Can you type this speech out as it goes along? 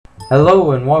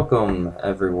Hello and welcome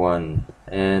everyone,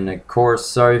 and of course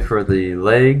sorry for the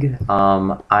lag.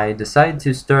 I decided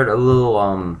to start a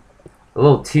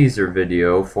little teaser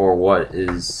video for what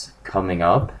is coming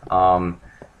up.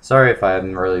 Sorry if I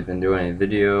haven't really been doing any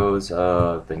videos.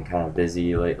 I've been kind of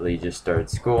busy lately, just started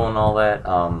school and all that.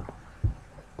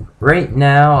 Right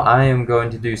now I am going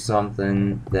to do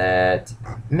something that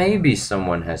maybe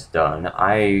someone has done.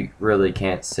 I really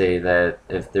can't say that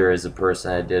if there is a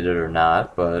person that did it or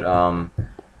not, but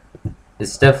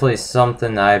it's definitely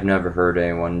something I've never heard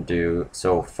anyone do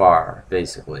so far,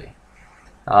 basically.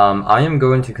 I am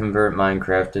going to convert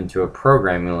Minecraft into a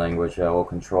programming language that will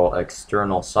control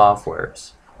external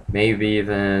softwares. Maybe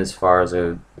even as far as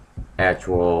a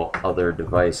actual other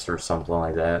device or something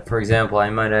like that. For example, I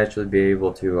might actually be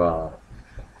able to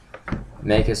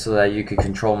make it so that you could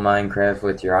control Minecraft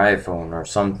with your iPhone or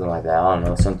something like that. I don't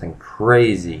know, something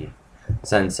crazy,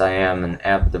 since I am an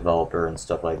app developer and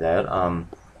stuff like that.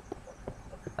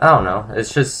 I don't know,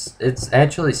 it's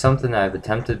actually something I've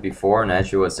attempted before and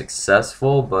actually was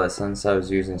successful, but since I was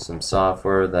using some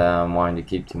software that I'm wanting to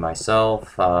keep to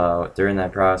myself, during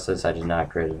that process I did not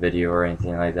create a video or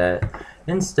anything like that.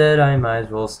 Instead, I might as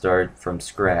well start from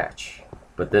scratch,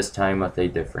 but this time with a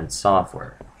different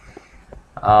software.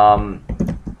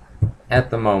 At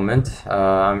the moment,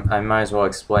 I might as well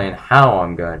explain how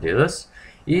I'm going to do this.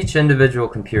 Each individual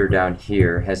computer down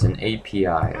here has an API,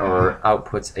 or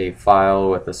outputs a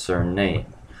file with a certain name.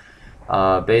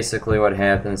 Basically what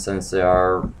happens, since there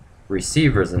are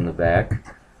receivers in the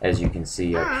back, as you can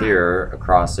see up here,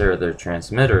 across there, they're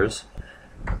transmitters.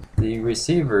 The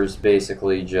receivers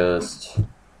basically just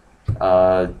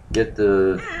get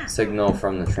the signal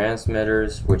from the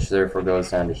transmitters, which therefore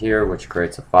goes down to here, which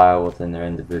creates a file within their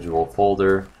individual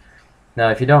folder. Now,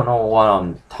 if you don't know what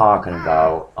I'm talking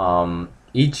about,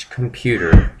 each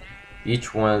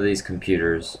one of these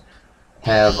computers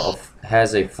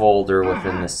has a folder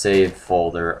within the save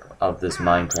folder of this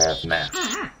Minecraft map.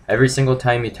 Every single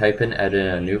time you type in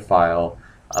edit a new file,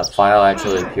 a file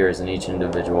actually appears in each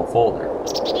individual folder.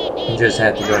 You just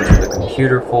have to go into the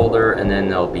computer folder, and then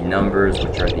there'll be numbers,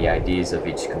 which are the IDs of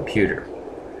each computer.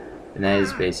 And that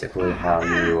is basically how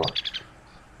you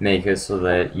make it so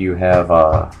that you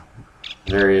have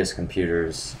various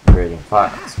computers creating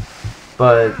files.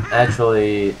 But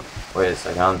actually, wait a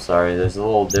second, I'm sorry, there's a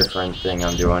little different thing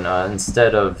I'm doing.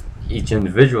 Instead of each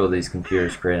individual of these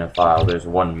computers creating a file, there's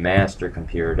one master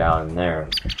computer down in there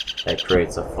that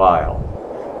creates a file.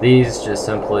 These just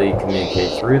simply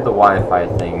communicate through the Wi-Fi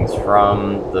things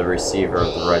from the receiver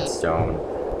of the redstone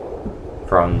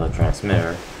from the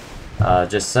transmitter.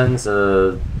 Just sends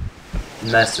a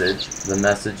message. The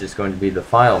message is going to be the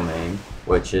file name,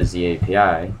 which is the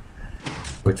API,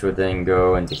 which would then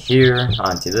go into here,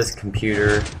 onto this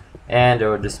computer, and it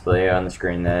would display on the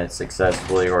screen that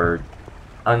successfully or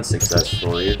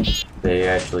unsuccessfully they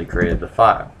actually created the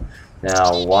file.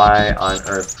 Now, why on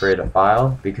earth create a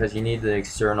file? Because you need the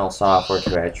external software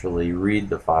to actually read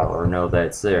the file or know that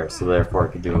it's there, so therefore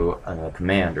it could do a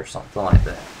command or something like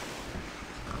that.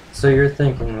 So you're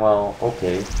thinking, well,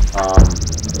 okay,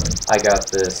 I got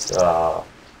this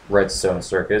redstone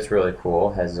circuit. It's really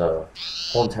cool. Has a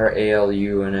whole entire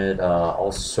ALU in it,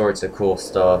 all sorts of cool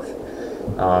stuff.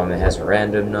 It has a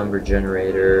random number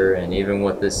generator, and even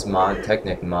with this mod,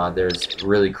 Technic mod, there's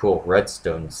really cool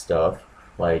redstone stuff,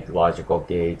 like logical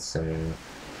gates and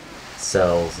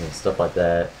cells and stuff like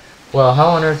that. Well, how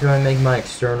on earth do I make my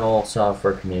external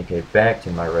software communicate back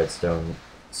to my redstone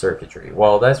circuitry?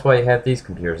 Well, that's why you have these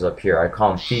computers up here. I call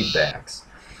them feedbacks.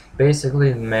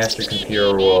 Basically, the master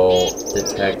computer will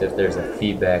detect if there's a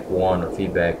feedback 1 or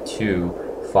feedback 2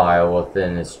 file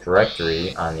within its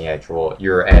directory on the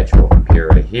your actual computer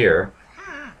right here.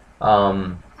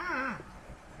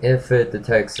 If it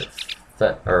detects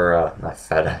not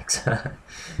FedEx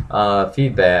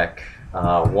feedback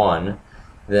 1,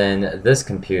 then this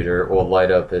computer will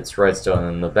light up its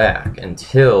redstone in the back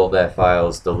until that file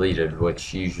is deleted,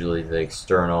 which usually the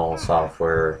external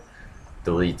software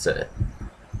deletes it.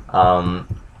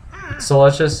 So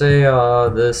let's just say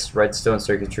this redstone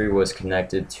circuitry was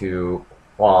connected to,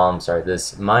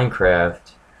 this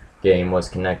Minecraft game was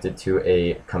connected to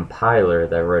a compiler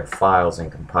that read files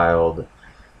and compiled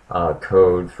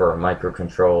code for a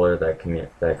microcontroller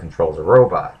that controls a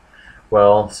robot.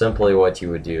 Well, simply what you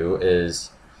would do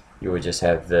is you would just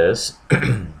have this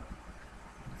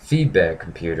feedback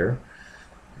computer.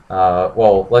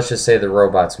 Well, let's just say the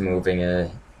robot's moving and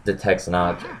it detects an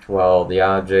object. Well,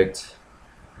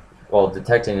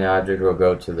 detecting the object will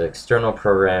go to the external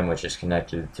program, which is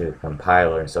connected to the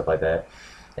compiler and stuff like that,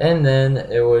 and then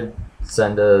it would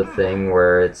send a thing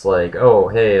where it's like, oh,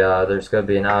 hey, there's going to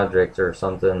be an object or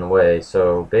something in the way.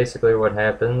 So basically what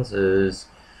happens is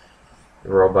the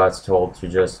robot's told to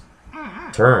just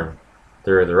turn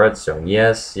through the redstone.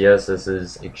 Yes, this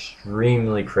is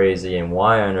extremely crazy, and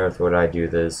why on earth would I do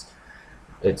this?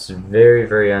 It's very,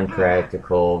 very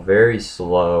unpractical, very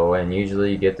slow, and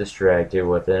usually you get distracted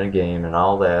within a game and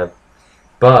all that.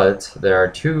 But there are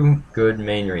two good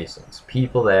main reasons.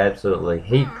 People that absolutely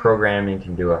hate programming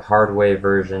can do a hardware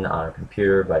version on a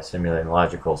computer by simulating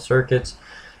logical circuits,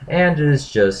 and it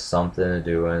is just something to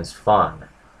do and it's fun.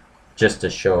 Just to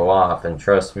show off, and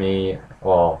trust me,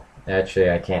 well, actually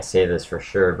I can't say this for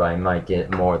sure, but I might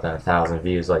get more than 1,000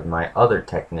 views like my other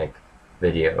Technic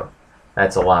video.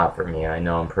 That's a lot for me. I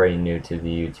know I'm pretty new to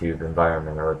the YouTube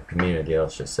environment, or the community,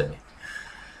 let's just say.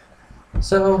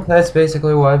 So that's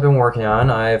basically what I've been working on.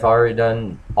 I've already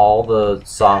done all the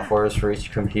softwares for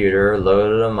each computer,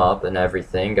 loaded them up and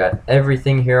everything. Got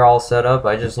everything here all set up.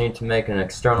 I just need to make an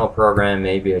external program,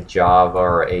 maybe a Java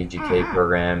or AGK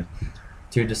program,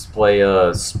 to display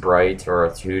a sprite or a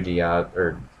 2D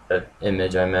or an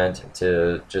image I meant,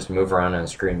 to just move around on the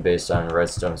screen based on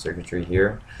redstone circuitry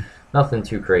here. Nothing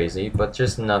too crazy, but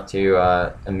just enough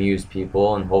to amuse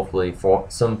people and hopefully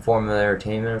some form of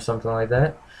entertainment or something like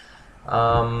that.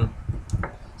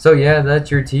 So yeah,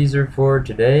 that's your teaser for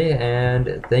today,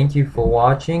 and thank you for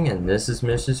watching, and this is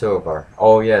MrSovr.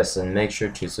 Oh yes, and make sure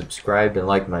to subscribe and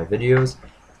like my videos.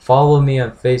 Follow me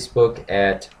on Facebook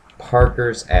at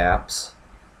Parker's Apps.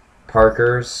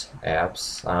 Parker's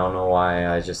Apps. I don't know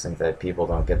why, I just think that people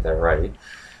don't get that right.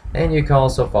 And you can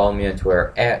also follow me on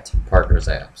Twitter at Parker's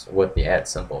Apps, with the @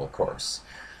 symbol, of course.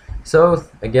 So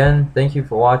again, thank you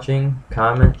for watching.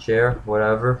 Comment, share,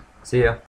 whatever. See ya.